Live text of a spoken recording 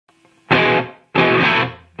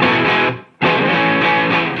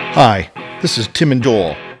Hi, this is Tim and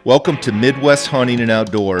Joel. Welcome to Midwest Hunting and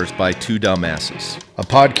Outdoors by Two Dumbasses, a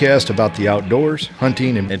podcast about the outdoors,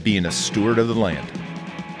 hunting, and being a steward of the land.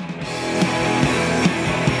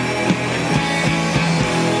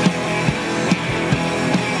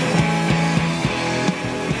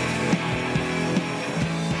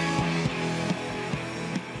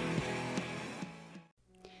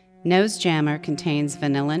 Nose Jammer contains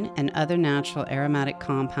vanillin and other natural aromatic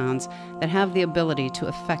compounds that have the ability to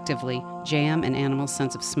effectively jam an animal's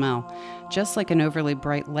sense of smell. Just like an overly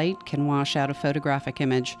bright light can wash out a photographic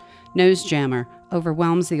image, Nose Jammer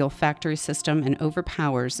overwhelms the olfactory system and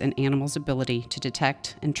overpowers an animal's ability to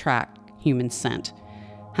detect and track human scent.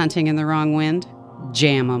 Hunting in the wrong wind?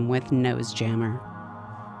 Jam 'em with Nose Jammer.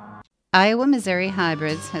 Iowa Missouri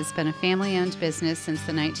Hybrids has been a family-owned business since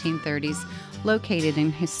the 1930s. Located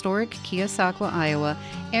in historic Keosauqua, Iowa,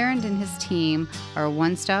 Aaron and his team are a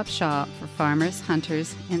one-stop shop for farmers,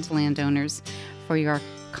 hunters, and landowners. For your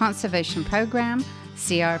conservation program,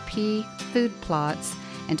 CRP, food plots,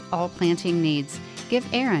 and all planting needs, give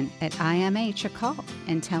Aaron at IMH a call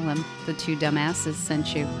and tell him the Two Dumbasses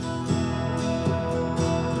sent you.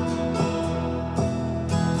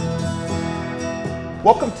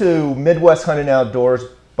 Welcome to Midwest Hunting Outdoors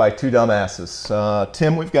by Two Dumbasses.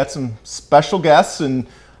 Tim, we've got some special guests, and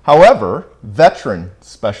however, veteran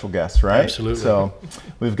special guests, right? Absolutely. So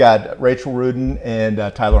we've got Rachel Ruden and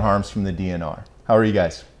Tyler Harms from the DNR. How are you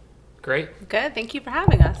guys? Great. Good. Thank you for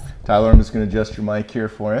having us. Tyler, I'm just going to adjust your mic here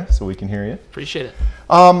for you so we can hear you. Appreciate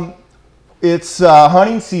it. It's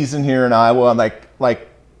hunting season here in Iowa. Like,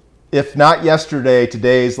 if not yesterday,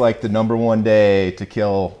 today's like the #1 day to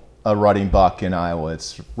kill a rutting buck in Iowa.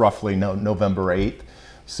 It's roughly November 8th.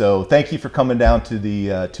 So thank you for coming down to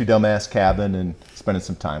the Two Dumbass cabin and spending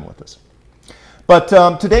some time with us. But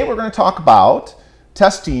today we're going to talk about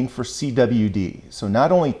testing for CWD. So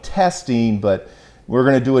not only testing, but we're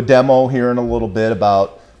going to do a demo here in a little bit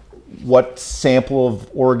about what sample of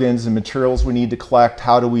organs and materials we need to collect,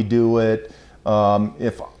 how do we do it.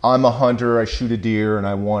 If I'm a hunter, I shoot a deer and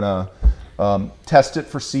I want to test it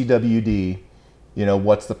for CWD, you know,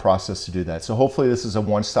 what's the process to do that? So hopefully this is a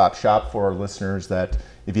one-stop shop for our listeners, that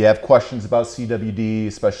if you have questions about CWD,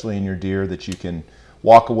 especially in your deer, that you can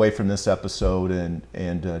walk away from this episode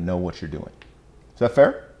and know what you're doing. Is that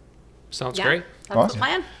fair? Sounds great. That's awesome. the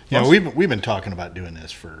plan. Yeah, we've been talking about doing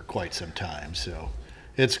this for quite some time, so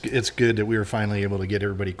it's good that we were finally able to get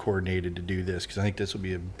everybody coordinated to do this, because I think this will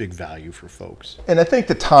be a big value for folks. And I think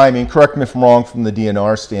the timing, correct me if I'm wrong from the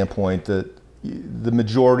DNR standpoint, that the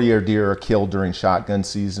majority of deer are killed during shotgun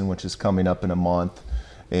season, which is coming up in a month.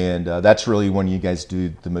 And that's really when you guys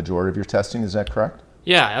do the majority of your testing. Is that correct?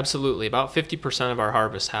 Yeah, absolutely. About 50% of our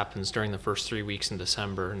harvest happens during the first 3 weeks in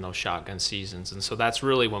December in those shotgun seasons. And so that's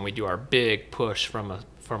really when we do our big push from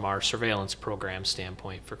our surveillance program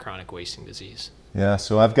standpoint for chronic wasting disease. Yeah,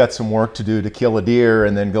 so I've got some work to do to kill a deer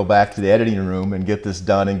and then go back to the editing room and get this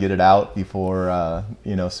done and get it out before,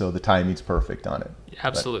 so the timing's perfect on it.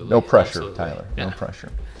 Absolutely. But no pressure, Absolutely. Tyler. Yeah. No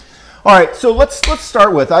pressure. All right, so let's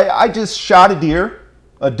start with, I just shot a deer,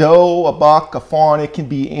 a doe, a buck, a fawn. It can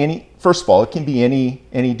be any, first of all, it can be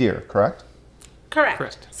any deer, correct?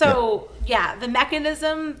 Correct. So, the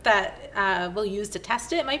mechanism that we'll use to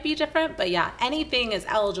test it might be different, but anything is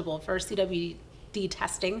eligible for CWD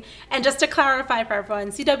testing. And just to clarify for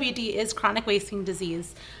everyone, CWD is chronic wasting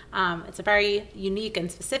disease. It's a very unique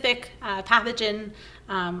and specific pathogen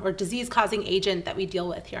or disease-causing agent that we deal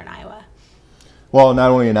with here in Iowa. Well,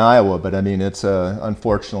 not only in Iowa, but I mean, it's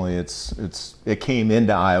unfortunately it came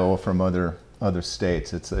into Iowa from other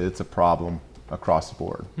states. It's a problem across the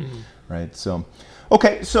board, right? So,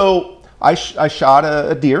 okay, so I shot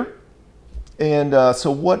a deer, and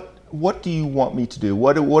so what do you want me to do?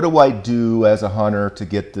 What do I do as a hunter to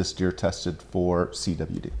get this deer tested for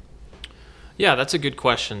CWD? Yeah, that's a good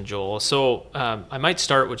question, Joel. So I might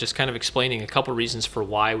start with just kind of explaining a couple reasons for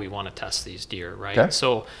why we want to test these deer, right? Okay.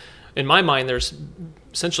 So in my mind, there's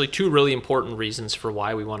essentially two really important reasons for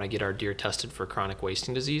why we want to get our deer tested for chronic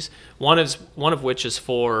wasting disease. One of which is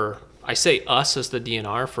for, I say us as the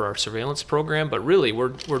DNR, for our surveillance program, but really we're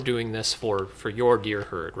doing this for your deer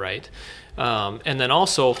herd, right? And then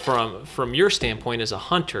also from your standpoint as a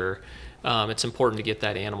hunter, it's important to get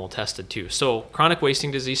that animal tested too. So chronic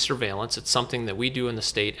wasting disease surveillance, it's something that we do in the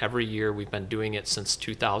state every year. We've been doing it since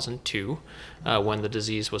 2002, when the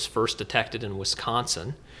disease was first detected in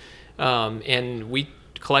Wisconsin. And we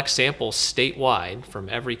collect samples statewide from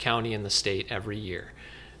every county in the state every year.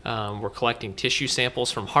 We're collecting tissue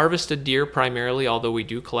samples from harvested deer primarily, although we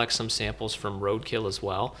do collect some samples from roadkill as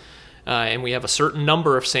well. and we have a certain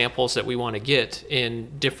number of samples that we want to get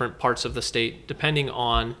in different parts of the state, depending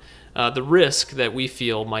on the risk that we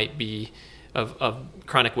feel might be of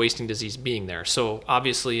chronic wasting disease being there. So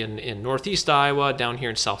obviously in northeast Iowa, down here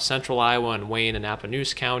in south central Iowa, and Wayne and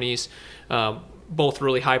Appanoose counties, both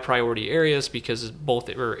really high priority areas because both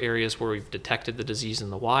are areas where we've detected the disease in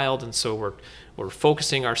the wild, and so we're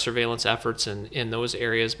focusing our surveillance efforts in those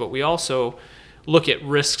areas. But we also look at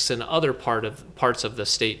risks in other parts of the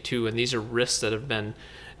state too, and these are risks that have been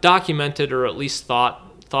documented or at least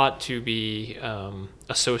thought to be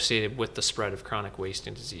associated with the spread of chronic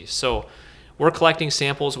wasting disease. So we're collecting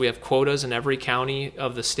samples. We have quotas in every county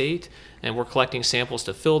of the state, and we're collecting samples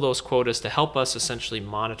to fill those quotas to help us essentially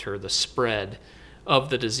monitor the spread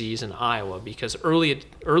of the disease in Iowa, because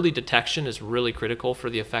early detection is really critical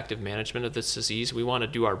for the effective management of this disease. We want to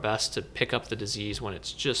do our best to pick up the disease when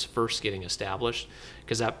it's just first getting established,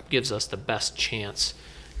 because that gives us the best chance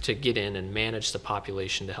to get in and manage the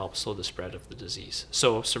population to help slow the spread of the disease.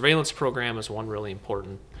 So surveillance program is one really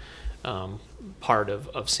important part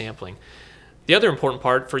of sampling. The other important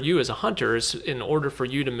part for you as a hunter is in order for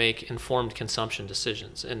you to make informed consumption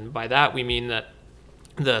decisions. And by that we mean that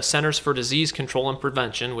the Centers for Disease Control and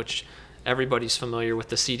Prevention, which everybody's familiar with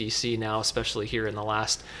the CDC now, especially here in the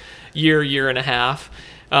last year and a half,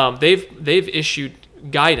 they've issued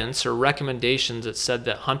guidance or recommendations that said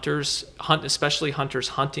that especially hunters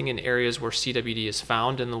hunting in areas where CWD is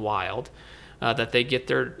found in the wild, that they get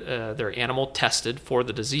their animal tested for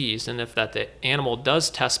the disease, and if the animal does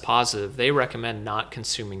test positive, they recommend not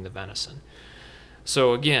consuming the venison.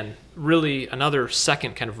 So again, really another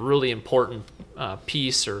second kind of really important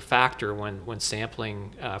piece or factor when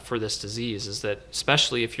sampling for this disease is that,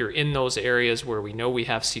 especially if you're in those areas where we know we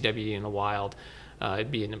have CWD in the wild,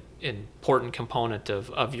 it'd be an important component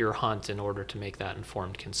of your hunt in order to make that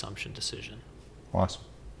informed consumption decision. Awesome.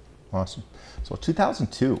 So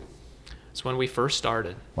 2002. It's when we first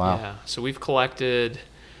started. Wow. Yeah. So we've collected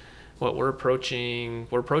we're approaching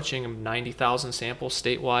 90,000 samples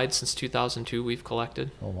statewide since 2002 we've collected.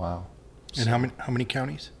 Oh, wow. And how many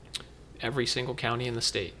counties? Every single county in the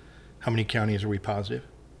state. How many counties are we positive?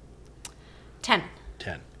 10.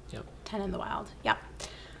 10. Yep. 10 in the wild. Yep.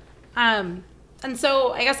 And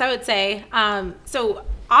so I guess I would say, so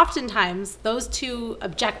oftentimes those two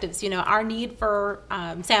objectives, our need for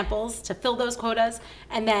samples to fill those quotas,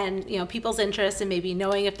 and then, people's interest in maybe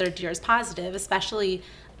knowing if their deer is positive, especially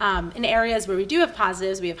in areas where we do have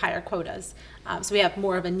positives, we have higher quotas. So we have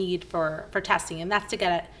more of a need for testing, and that's to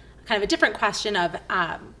get at kind of a different question of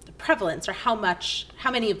the prevalence, or how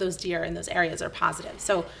many of those deer in those areas are positive.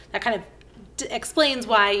 So that kind of explains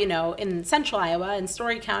why, in central Iowa, in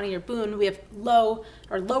Story County or Boone, we have low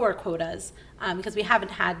or lower quotas because we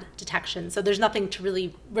haven't had detection. So there's nothing to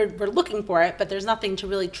really, we're looking for it, but there's nothing to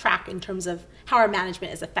really track in terms of how our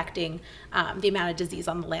management is affecting the amount of disease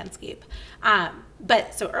on the landscape.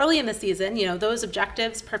 But so early in the season, those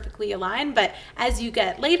objectives perfectly align. But as you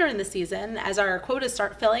get later in the season, as our quotas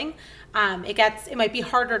start filling, it might be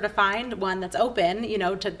harder to find one that's open,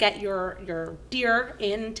 to get your deer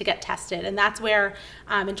in to get tested. And that's where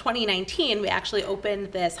in 2019, we actually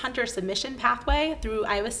opened this hunter submission pathway through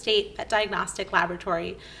Iowa State Vet Diagnostic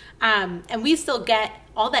Laboratory. And we still get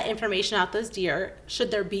all that information out those deer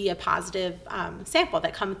should there be a positive sample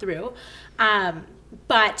that come through.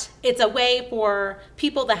 But it's a way for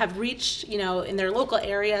people that have reached, in their local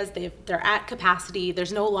areas, they're at capacity,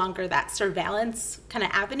 there's no longer that surveillance kind of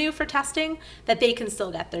avenue for testing, that they can still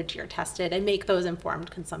get their deer tested and make those informed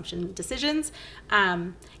consumption decisions.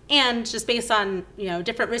 And just based on,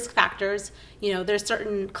 different risk factors, there's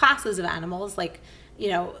certain classes of animals, like,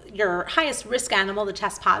 your highest risk animal to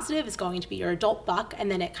test positive is going to be your adult buck, and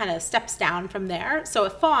then it kind of steps down from there. So a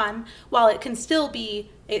fawn, while it can still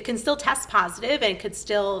test positive, and it could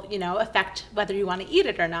still, affect whether you want to eat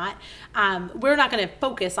it or not, we're not going to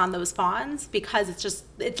focus on those fawns because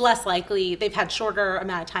it's less likely, they've had shorter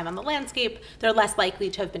amount of time on the landscape, they're less likely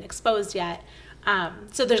to have been exposed yet.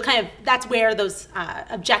 So there's that's where those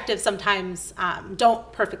objectives sometimes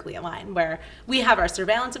don't perfectly align, where we have our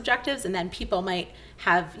surveillance objectives, and then people might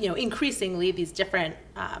have, increasingly these different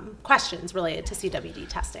questions related to CWD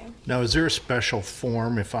testing. Now, is there a special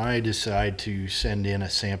form if I decide to send in a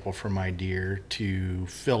sample for my deer to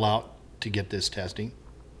fill out to get this testing?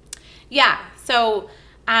 Yeah, so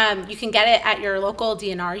you can get it at your local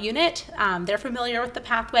DNR unit. They're familiar with the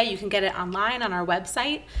pathway. You can get it online on our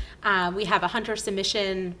website. We have a hunter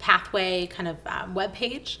submission pathway kind of web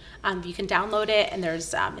page. You can download it, and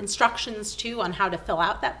there's instructions too on how to fill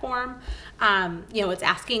out that form. It's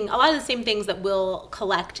asking a lot of the same things that we'll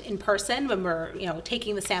collect in person when we're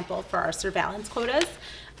taking the sample for our surveillance quotas.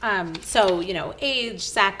 So, age,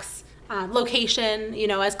 sex, location,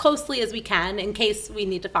 as closely as we can in case we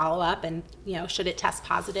need to follow up and, should it test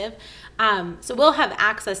positive. So we'll have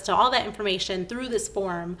access to all that information through this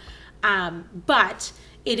form, but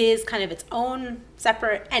it is kind of its own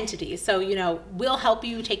separate entity. So, we'll help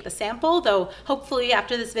you take the sample, though hopefully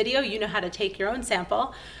after this video, you know how to take your own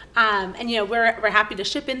sample. And, we're happy to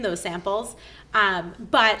ship in those samples.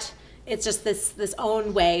 But it's just this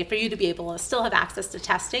own way for you to be able to still have access to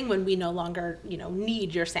testing when we no longer,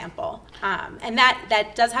 need your sample. And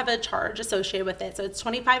that does have a charge associated with it. So it's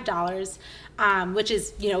 $25, which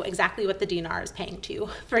is, exactly what the DNR is paying to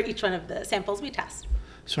for each one of the samples we test.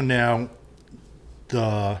 So now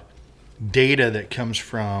the data that comes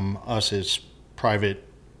from us as private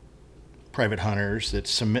hunters that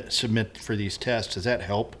submit for these tests, does that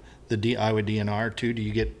help the Iowa DNR too? Do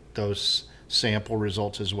you get those sample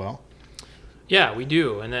results as well? Yeah, we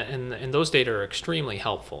do, and those data are extremely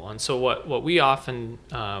helpful. And so what we often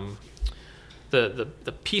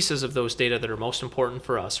the pieces of those data that are most important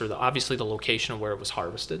for us are obviously the location of where it was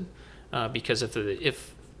harvested, because if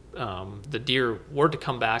the deer were to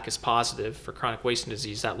come back as positive for chronic wasting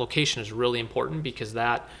disease, that location is really important because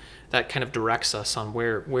that kind of directs us on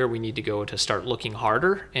where we need to go to start looking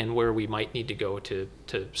harder and where we might need to go to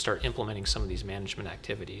start implementing some of these management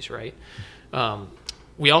activities, right?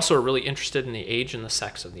 We also are really interested in the age and the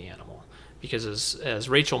sex of the animal because as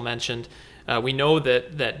Rachel mentioned, we know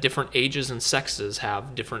that different ages and sexes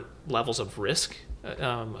have different levels of risk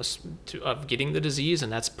of getting the disease,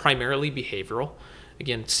 and that's primarily behavioral.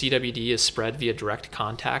 Again, CWD is spread via direct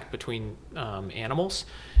contact between animals.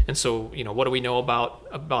 And so, what do we know about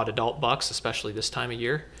adult bucks, especially this time of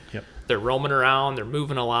year? Yep. They're roaming around, they're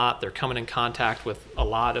moving a lot, they're coming in contact with a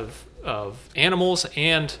lot of animals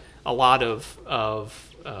and a lot of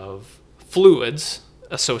fluids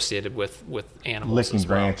associated with animals. Licking as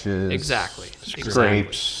well. branches. Exactly.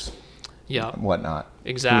 Scrapes. Yeah. Whatnot.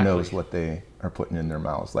 Exactly. Who knows what they are putting in their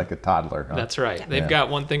mouths, like a toddler. Huh? That's right. They've got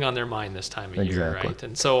one thing on their mind this time of year, Exactly. right?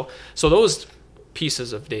 And so those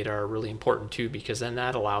pieces of data are really important too, because then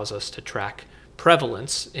that allows us to track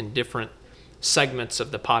prevalence in different segments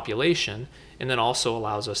of the population, and then also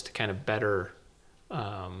allows us to kind of better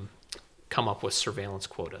come up with surveillance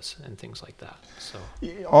quotas and things like that. So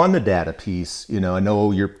on the data piece, I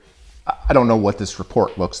know I don't know what this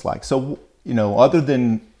report looks like. So, other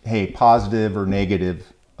than, hey, positive or negative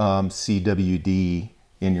CWD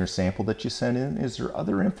in your sample that you sent in, is there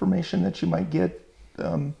other information that you might get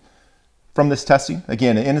from this testing?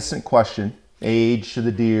 Again, an innocent question, age of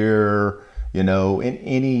the deer,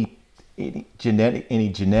 any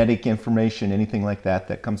genetic information, anything like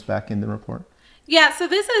that comes back in the report? Yeah, so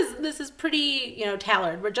this is pretty,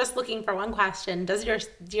 tailored. We're just looking for one question: does your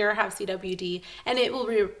deer have CWD? And it will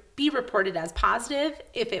be reported as positive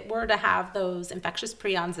if it were to have those infectious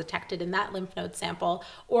prions detected in that lymph node sample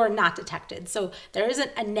or not detected. So there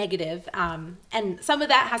isn't a negative, and some of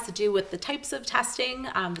that has to do with the types of testing,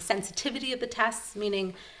 the sensitivity of the tests,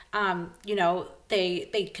 meaning,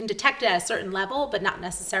 they can detect it at a certain level, but not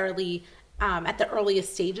necessarily at the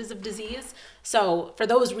earliest stages of disease. So for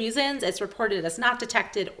those reasons, it's reported as not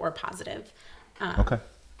detected or positive. Okay.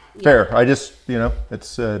 Fair. I just,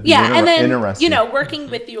 it's and then, interesting. Working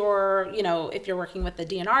with your, if you're working with the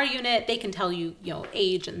DNR unit, they can tell you,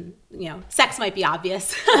 age and, sex might be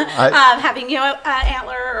obvious, having,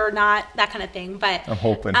 antler or not, that kind of thing. But I'm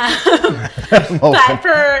hoping. But for,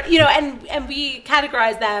 and we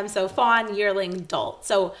categorize them, so fawn, yearling, adult.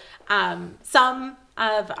 So some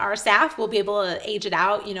of our staff will be able to age it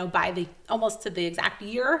out, by almost to the exact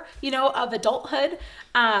year, of adulthood.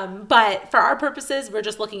 But for our purposes, we're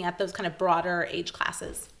just looking at those kind of broader age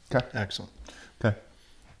classes. Okay. Excellent. Okay.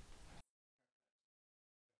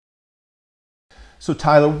 So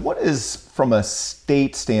Tyler, what is, from a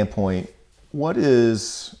state standpoint, what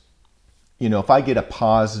is, if I get a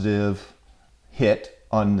positive hit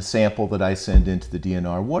on the sample that I send into the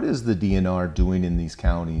DNR, what is the DNR doing in these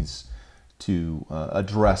counties to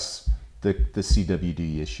address the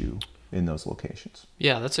CWD issue in those locations?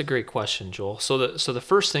 Yeah, that's a great question, Joel. So the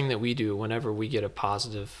first thing that we do whenever we get a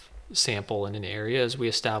positive sample in an area is we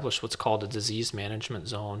establish what's called a disease management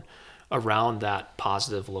zone around that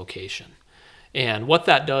positive location. And what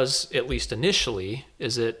that does, at least initially,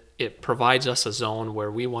 is it provides us a zone where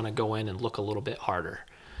we want to go in and look a little bit harder.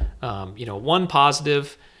 One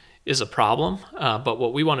positive is a problem, but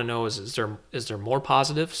what we want to know is there more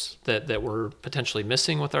positives that we're potentially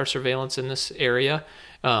missing with our surveillance in this area?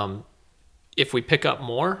 If we pick up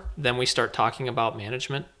more, then we start talking about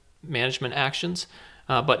management actions.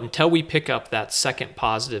 But until we pick up that second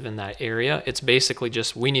positive in that area, it's basically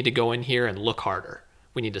just we need to go in here and look harder.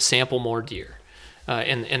 We need to sample more deer.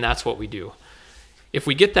 And that's what we do. If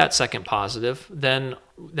we get that second positive, then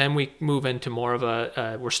we move into more of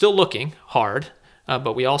we're still looking hard,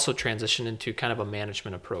 but we also transition into kind of a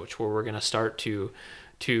management approach where we're going to start to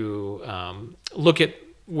look at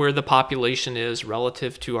where the population is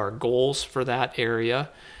relative to our goals for that area,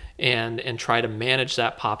 and try to manage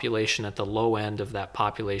that population at the low end of that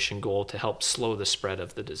population goal to help slow the spread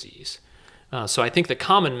of the disease. So I think the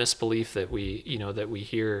common misbelief that we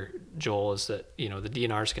hear, Joel, is that the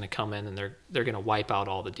DNR is going to come in and they're going to wipe out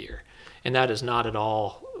all the deer, and that is not at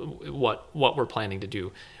all what we're planning to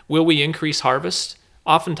do. Will we increase harvest?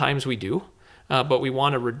 Oftentimes we do, but we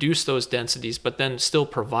want to reduce those densities, but then still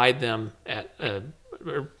provide them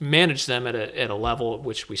or manage them at a level at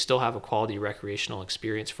which we still have a quality recreational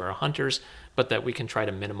experience for our hunters, but that we can try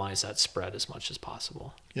to minimize that spread as much as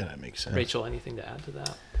possible. Yeah, that makes sense. Rachel, anything to add to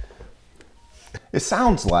that? It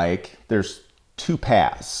sounds like there's two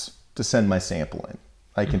paths to send my sample in.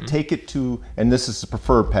 I can take it to, and this is the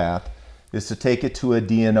preferred path, is to take it to a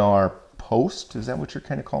DNR post. Is that what you're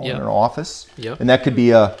kind of calling it? An office? Yep. And that could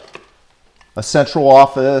be a central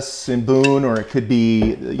office in Boone, or it could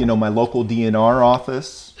be, my local DNR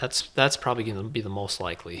office. That's probably going to be the most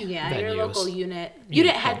likely. Yeah, your local unit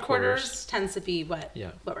headquarters tends to be what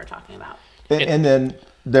we're talking about. And then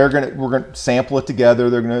we're gonna sample it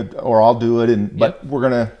together. Or I'll do it, but we're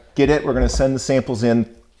gonna get it. We're gonna send the samples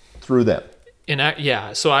in through them.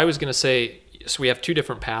 And so I was gonna say, so we have two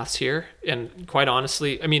different paths here, and quite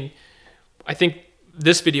honestly, I mean, I think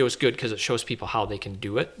this video is good because it shows people how they can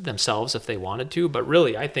do it themselves if they wanted to. But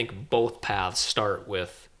really, I think both paths start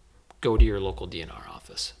with go to your local DNR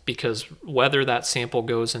office, because whether that sample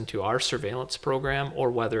goes into our surveillance program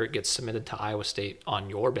or whether it gets submitted to Iowa State on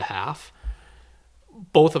your behalf,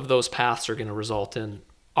 both of those paths are going to result in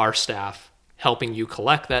our staff helping you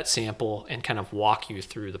collect that sample and kind of walk you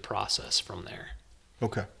through the process from there.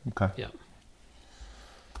 Okay. Yeah.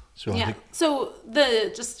 So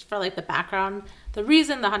just for the background, the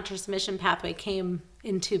reason the hunter submission pathway came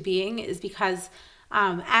into being is because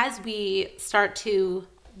as we start to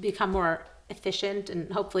become more efficient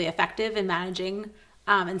and hopefully effective in managing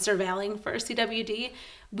and surveilling for CWD,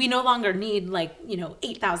 we no longer need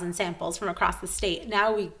 8,000 samples from across the state.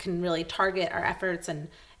 Now we can really target our efforts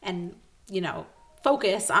and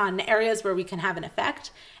focus on areas where we can have an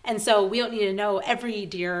effect. And so we don't need to know every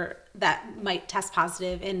deer that might test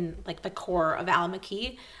positive in the core of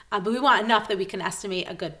Alameda, but we want enough that we can estimate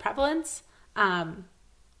a good prevalence.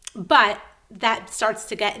 But that starts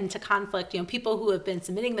to get into conflict. People who have been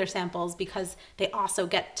submitting their samples because they also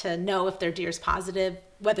get to know if their deer's positive,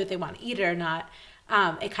 whether they want to eat it or not.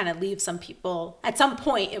 It kind of leaves some people, at some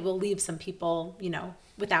point it will leave some people,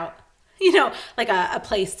 without, a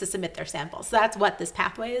place to submit their samples. So that's what this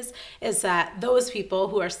pathway is that those people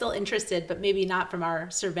who are still interested, but maybe not from our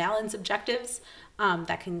surveillance objectives,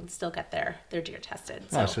 that can still get their deer tested.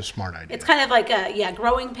 So that's a smart idea. It's kind of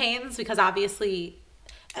growing pains, because obviously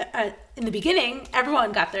in the beginning,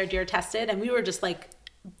 everyone got their deer tested and we were just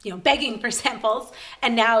begging for samples.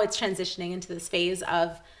 And now it's transitioning into this phase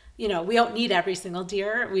of, we don't need every single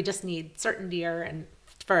deer. We just need certain deer and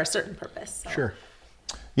for a certain purpose. So. Sure.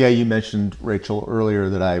 Yeah, you mentioned, Rachel, earlier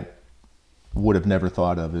that I would have never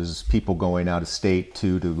thought of is people going out of state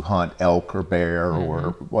to hunt elk or bear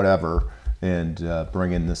or whatever, and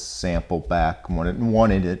bringing this sample back,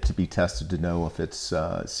 wanting it to be tested to know if it's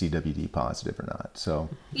CWD positive or not. So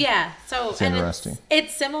it's interesting.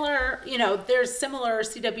 It's similar, there's similar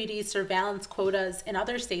CWD surveillance quotas in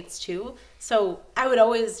other states too. So I would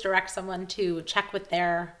always direct someone to check with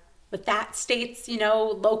that state's,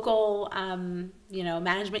 local,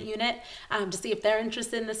 management unit to see if they're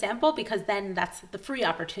interested in the sample, because then that's the free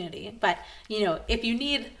opportunity. But, if you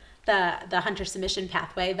need the hunter submission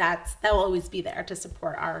pathway, that will always be there to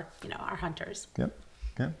support our hunters. Yep.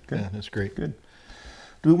 Yeah, good. Yeah, that's great. Good.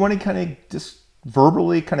 Do we want to kind of just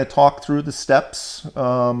verbally kind of talk through the steps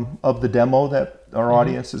of the demo that our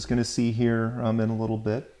audience is going to see here in a little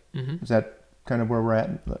bit? Is that kind of where we're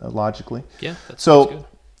at logically? Yeah, that's good.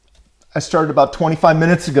 I started about 25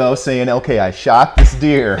 minutes ago saying, okay, I shot this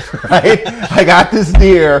deer, right? I got this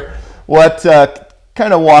deer. What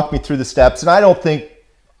kind of walk me through the steps? And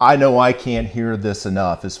I know I can't hear this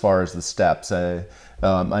enough as far as the steps. I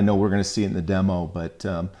know we're going to see it in the demo, but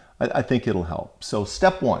I think it'll help. So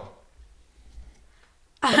step one.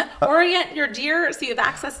 Orient your deer so you have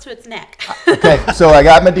access to its neck. Okay, so I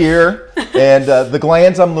got my deer, and the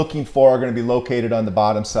glands I'm looking for are going to be located on the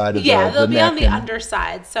bottom side of the neck. Yeah, they'll be on the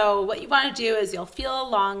underside. So what you want to do is you'll feel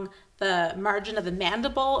along the margin of the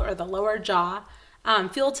mandible or the lower jaw.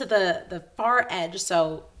 Feel to the far edge.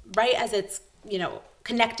 So right as it's,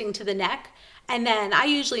 connecting to the neck. And then I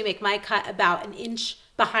usually make my cut about an inch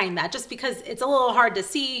behind that, just because it's a little hard to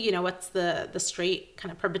see, what's the straight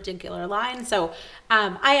kind of perpendicular line. So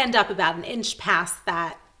I end up about an inch past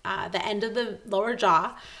that, the end of the lower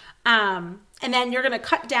jaw. And then you're going to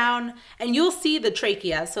cut down and you'll see the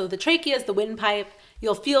trachea. So the trachea is the windpipe.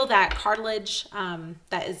 You'll feel that cartilage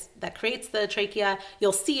that creates the trachea.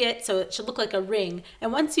 You'll see it, so it should look like a ring.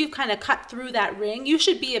 And once you've kind of cut through that ring, you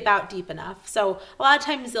should be about deep enough. So a lot of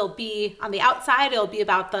times it'll be on the outside, it'll be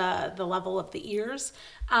about the level of the ears.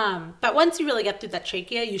 But once you really get through that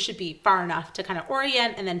trachea, you should be far enough to kind of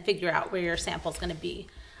orient and then figure out where your sample is going to be.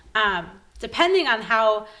 Depending on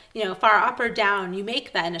how far up or down you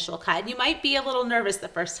make that initial cut, you might be a little nervous the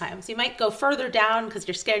first time. So you might go further down because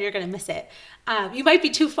you're scared you're going to miss it. You might be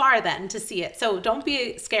too far then to see it. So don't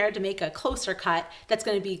be scared to make a closer cut that's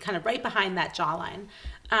going to be kind of right behind that jawline.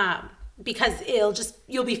 Because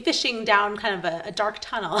you'll be fishing down kind of a dark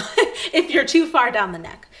tunnel if you're too far down the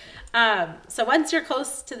neck. So once you're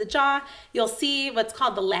close to the jaw, you'll see what's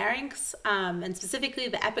called the larynx, and specifically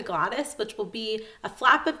the epiglottis, which will be a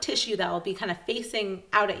flap of tissue that will be kind of facing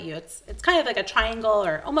out at you. It's kind of like a triangle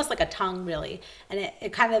or almost like a tongue, really. And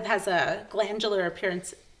it kind of has a glandular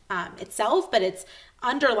appearance itself, but it's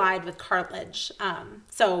underlined with cartilage.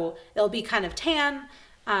 So it'll be kind of tan,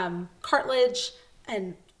 cartilage,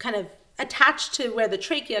 and kind of attached to where the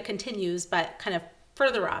trachea continues, but kind of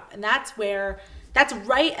further up. And that's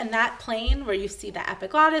right in that plane where you see the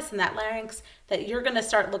epiglottis and that larynx that you're going to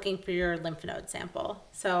start looking for your lymph node sample.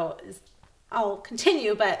 So I'll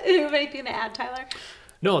continue, but do you have anything to add, Tyler?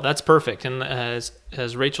 No, that's perfect. And as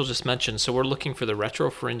Rachel just mentioned, so we're looking for the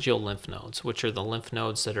retropharyngeal lymph nodes, which are the lymph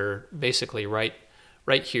nodes that are basically right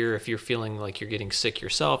here. If you're feeling like you're getting sick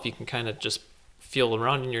yourself, you can kind of just feel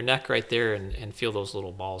around in your neck right there and feel those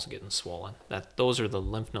little balls getting swollen. Those are the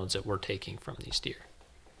lymph nodes that we're taking from these deer.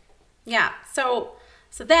 Yeah, so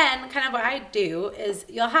then kind of what I do is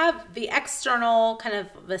you'll have the external kind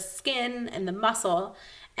of the skin and the muscle,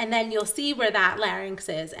 and then you'll see where that larynx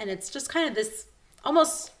is, and it's just kind of this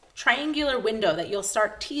almost triangular window that you'll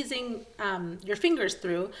start teasing your fingers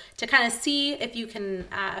through to kind of see if you can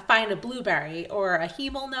find a blueberry or a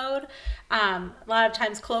hemal node, a lot of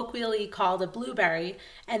times colloquially called a blueberry.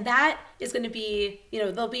 And that is going to be,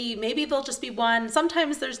 maybe there'll just be one,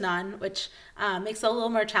 sometimes there's none, which makes it a little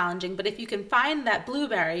more challenging. But if you can find that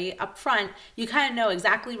blueberry up front, you kind of know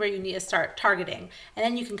exactly where you need to start targeting. And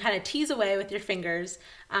then you can kind of tease away with your fingers,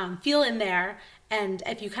 feel in there. And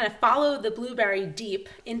if you kind of follow the blueberry deep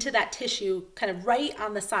into that tissue, kind of right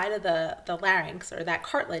on the side of the larynx or that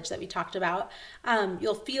cartilage that we talked about,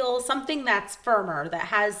 you'll feel something that's firmer, that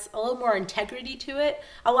has a little more integrity to it.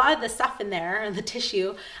 A lot of the stuff in there, the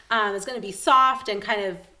tissue, is going to be soft and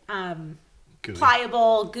kind of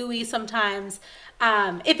pliable, gooey sometimes.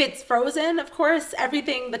 If it's frozen, of course,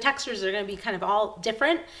 the textures are going to be kind of all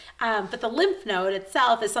different. But the lymph node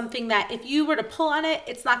itself is something that if you were to pull on it,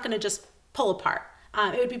 it's not going to just pull apart.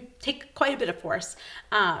 It would take quite a bit of force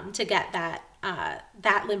to get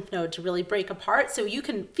that lymph node to really break apart. So you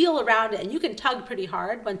can feel around it and you can tug pretty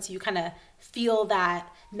hard once you kind of feel that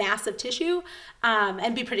mass of tissue,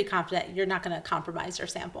 and be pretty confident you're not going to compromise your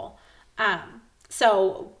sample.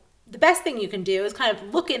 So the best thing you can do is kind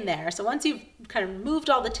of look in there. So once you've kind of moved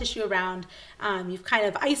all the tissue around, you've kind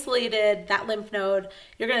of isolated that lymph node,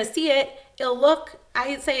 you're going to see it.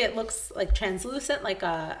 I'd say it looks like translucent, like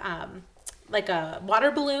a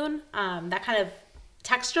water balloon, that kind of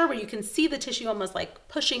texture where you can see the tissue almost like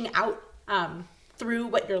pushing out through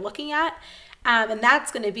what you're looking at. And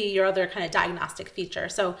that's going to be your other kind of diagnostic feature.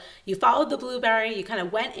 So you followed the blueberry, you kind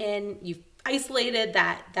of went in, you've isolated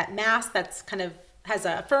that mass that's kind of has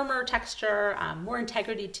a firmer texture, more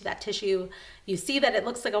integrity to that tissue. You see that it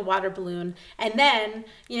looks like a water balloon. And then,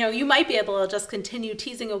 you might be able to just continue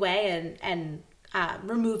teasing away and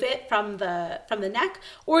remove it from the neck,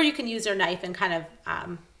 or you can use your knife and kind of,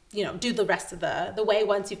 do the rest of the way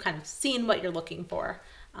once you've kind of seen what you're looking for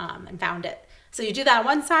and found it. So you do that on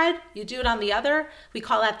one side, you do it on the other. We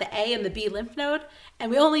call that the A and the B lymph node, and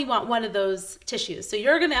we only want one of those tissues. So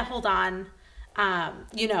you're going to hold on,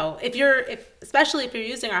 especially if you're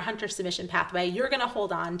using our hunter submission pathway, you're going to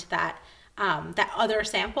hold on to that other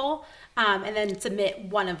sample, and then submit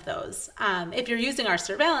one of those. If you're using our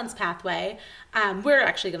surveillance pathway, we're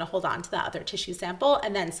actually going to hold on to the other tissue sample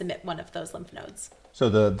and then submit one of those lymph nodes. So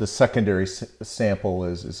the secondary sample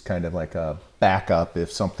is kind of like a backup if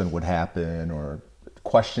something would happen or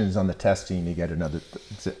questions on the testing, you get another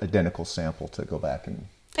identical sample to go back and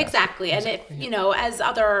test. Exactly. And if, as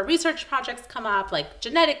other research projects come up, like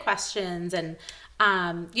genetic questions and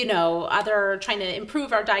other trying to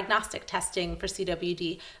improve our diagnostic testing for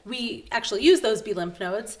CWD. We actually use those B lymph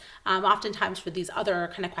nodes oftentimes for these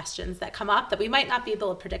other kind of questions that come up that we might not be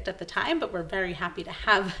able to predict at the time, but we're very happy to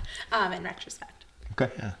have in retrospect.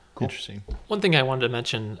 Okay. Yeah. Cool. Interesting. One thing I wanted to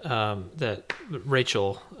mention that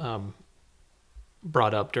Rachel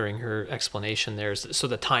brought up during her explanation there is so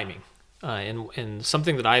the timing. And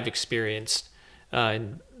something that I've experienced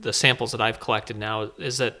in the samples that I've collected now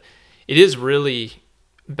is that it is really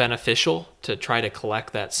beneficial to try to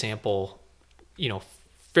collect that sample,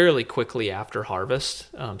 fairly quickly after harvest,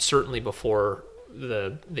 certainly before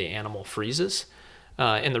the animal freezes.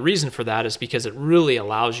 And the reason for that is because it really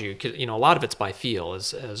allows you, a lot of it's by feel,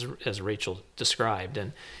 as Rachel described,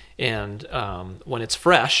 and when it's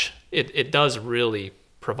fresh, it does really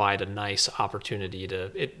provide a nice opportunity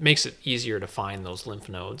it makes it easier to find those lymph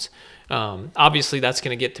nodes. Obviously, that's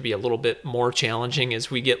going to get to be a little bit more challenging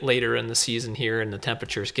as we get later in the season here and the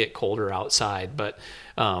temperatures get colder outside. But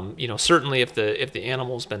certainly if the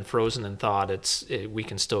animal's been frozen and thawed, we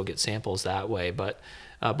can still get samples that way. But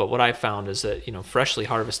what I found is that freshly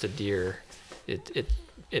harvested deer, it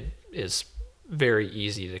is very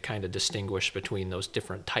easy to kind of distinguish between those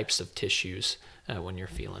different types of tissues when you're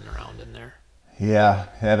feeling around in there. Yeah,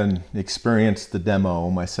 having experienced the demo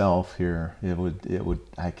myself here,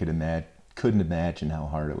 I couldn't imagine how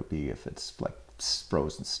hard it would be if it's like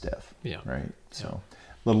frozen stiff. Yeah. Right. So a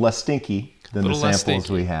little less stinky than the samples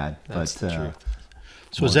we had. That's the truth.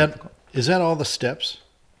 So is that all the steps?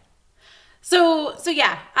 So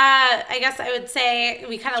yeah, I guess I would say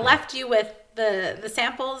we kind of left you with the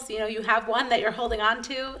samples. You have one that you're holding on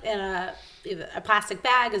to in either a plastic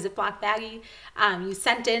bag, a Ziploc baggie. You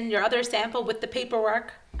sent in your other sample with the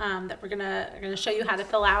paperwork that we're gonna show you how to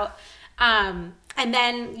fill out. And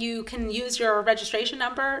then you can use your registration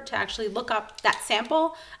number to actually look up that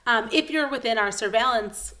sample. If you're within our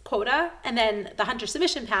surveillance quota and then the hunter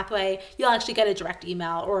submission pathway, you'll actually get a direct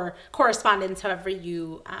email or correspondence however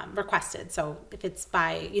you requested. So if it's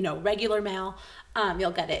by regular mail,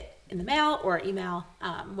 you'll get it in the mail or email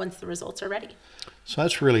once the results are ready. So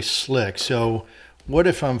that's really slick. So what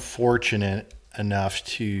if I'm fortunate enough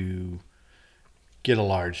to get a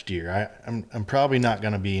large deer? I'm probably not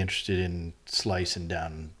going to be interested in slicing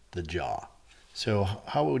down the jaw. So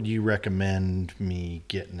how would you recommend me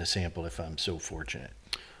getting a sample if I'm so fortunate?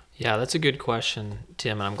 Yeah, that's a good question,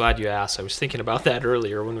 Tim, and I'm glad you asked. I was thinking about that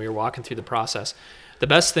earlier when we were walking through the process. The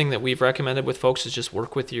best thing that we've recommended with folks is just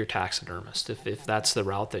work with your taxidermist if that's the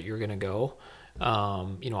route that you're going to go.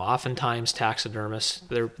 Oftentimes taxidermists,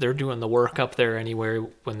 they're doing the work up there anyway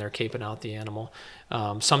when they're caping out the animal.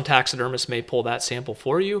 Some taxidermists may pull that sample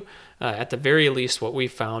for you. At the very least, what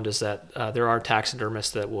we've found is that there are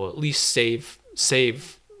taxidermists that will at least save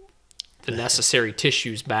the necessary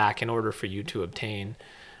tissues back in order for you to obtain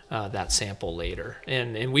that sample later.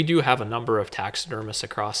 And we do have a number of taxidermists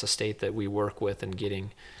across the state that we work with in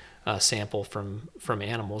getting a sample from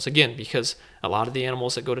animals, again, because a lot of the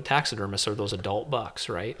animals that go to taxidermists are those adult bucks,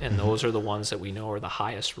 right? And those are the ones that we know are the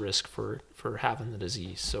highest risk for having the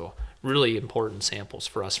disease. So really important samples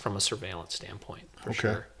for us from a surveillance standpoint, for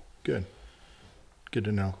sure. Good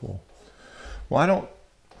to know. Cool. Well,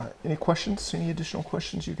 any questions, any additional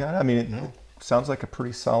questions you got? I mean, it sounds like a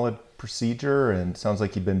pretty solid procedure and sounds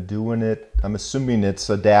like you've been doing it. I'm assuming it's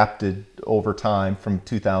adapted over time from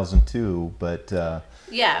 2002, but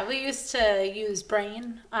yeah, we used to use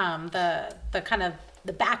brain, the kind of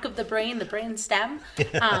the back of the brain stem,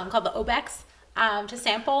 called the obex, to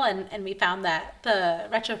sample, and we found that the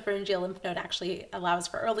retropharyngeal lymph node actually allows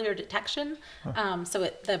for earlier detection. So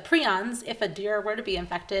the prions, if a deer were to be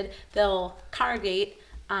infected, they'll congregate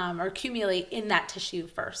or accumulate in that tissue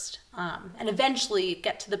first, and eventually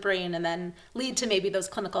get to the brain and then lead to maybe those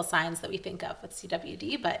clinical signs that we think of with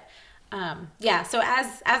CWD. But so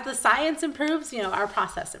as the science improves, our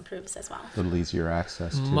process improves as well. A little easier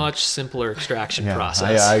access to. Much simpler extraction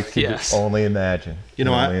process. I can only imagine.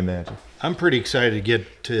 I'm pretty excited to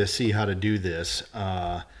get to see how to do this.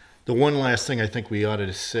 The one last thing I think we ought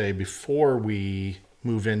to say before we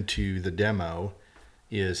move into the demo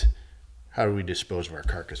is, how do we dispose of our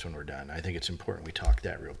carcass when we're done? I think it's important we talk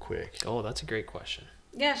that real quick. Oh, that's a great question.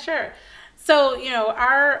 Yeah, sure. So,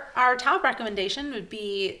 our top recommendation would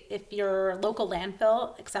be, if your local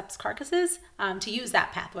landfill accepts carcasses, to use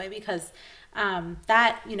that pathway, because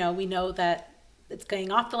that, we know that it's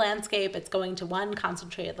going off the landscape, it's going to one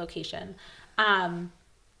concentrated location.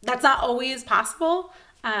 That's not always possible.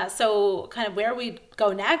 So kind of where we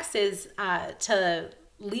go next is to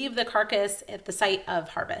leave the carcass at the site of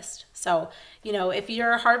harvest. So, you know, if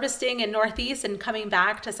you're harvesting in Northeast and coming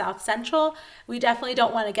back to South Central, we definitely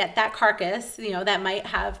don't want to get that carcass, you know, that might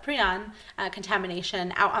have prion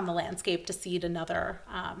contamination out on the landscape to seed another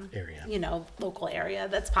area, you know, local area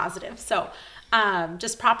that's positive. So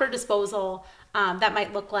just proper disposal. That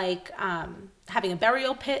might look like having a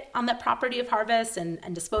burial pit on that property of harvest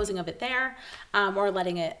and disposing of it there, or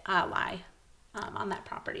letting it lie on that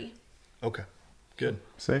property. Okay, good.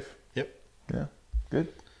 Safe? Yep. Yeah,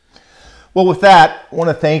 good. Well, with that, I want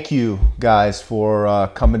to thank you guys for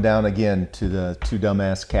coming down again to the Two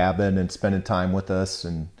Dumbass Cabin and spending time with us.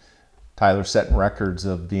 And Tyler setting records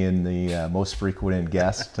of being the most frequent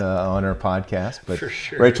guest on our podcast. But for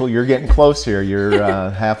sure. Rachel, you're getting close here.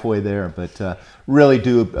 You're halfway there. But really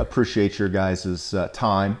do appreciate your guys'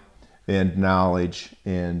 time and knowledge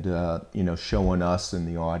and, you know, showing us and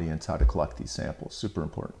the audience how to collect these samples. Super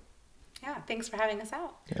important. Yeah, thanks for having us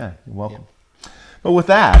out. Yeah, you're welcome. Yep. But with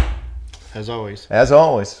that, as always,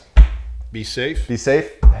 be safe,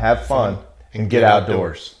 have fun, and get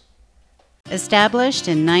outdoors. Established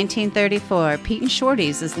in 1934, Pete and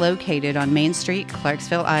Shorty's is located on Main Street,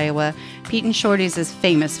 Clarksville, Iowa. Pete and Shorty's is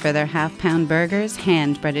famous for their half-pound burgers,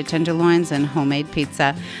 hand-breaded tenderloins, and homemade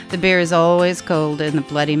pizza. The beer is always cold, and the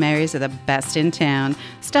Bloody Marys are the best in town.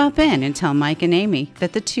 Stop in and tell Mike and Amy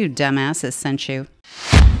that the Two Dumbasses sent you.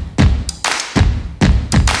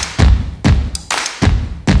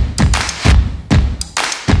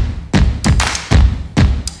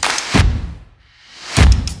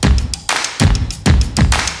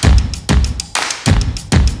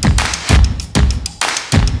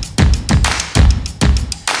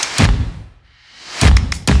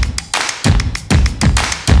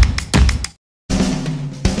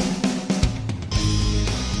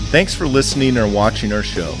 Thanks for listening or watching our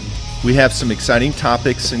show. We have some exciting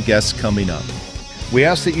topics and guests coming up. We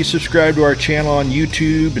ask that you subscribe to our channel on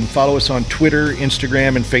YouTube and follow us on Twitter,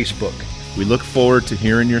 Instagram, and Facebook. We look forward to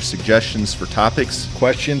hearing your suggestions for topics,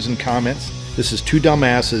 questions, and comments. This is Two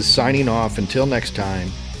Dumbasses signing off. Until next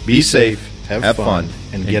time, be safe, have fun,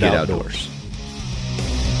 and get outdoors.